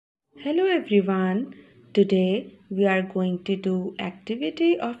Hello everyone. Today we are going to do activity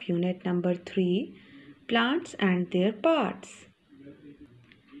of unit number 3, plants and their parts.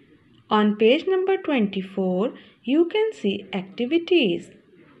 On page number 24 you can see activities.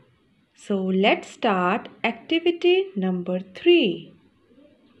 So let's start activity number 3.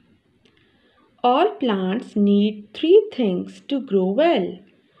 All plants need 3 things to grow well.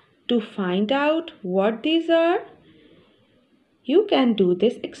 To find out what these are, you can do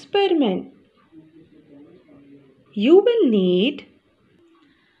this experiment. You will need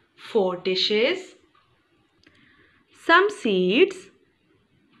 4 dishes, some seeds,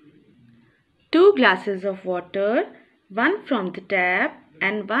 2 glasses of water, one from the tap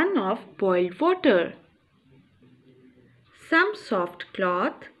and one of boiled water, some soft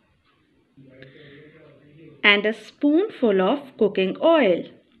cloth and a spoonful of cooking oil.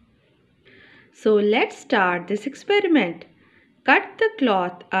 So let's start this experiment. Cut the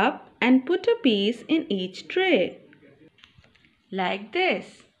cloth up and put a piece in each tray. Like this.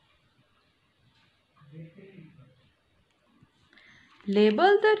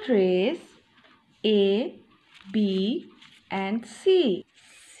 Label the trays A, B and C.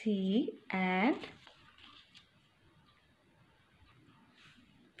 C and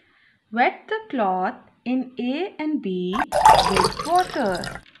wet the cloth in A and B with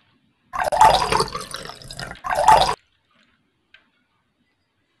water.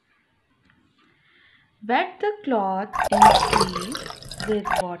 Wet the cloth in C with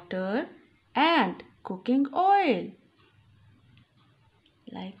water and cooking oil.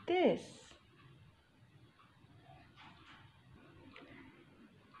 Like this.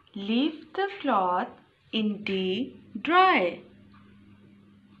 Leave the cloth in D dry.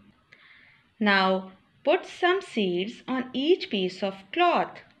 Now put some seeds on each piece of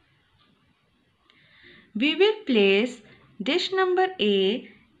cloth. We will place dish number A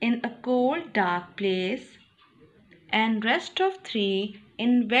in a cold dark place and rest of 3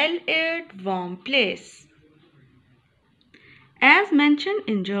 in well-aired warm place, as mentioned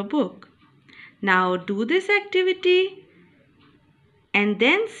in your book. Now do this activity and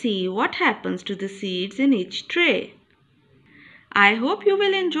then see what happens to the seeds in each tray. I hope you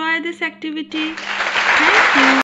will enjoy this activity. Thank you.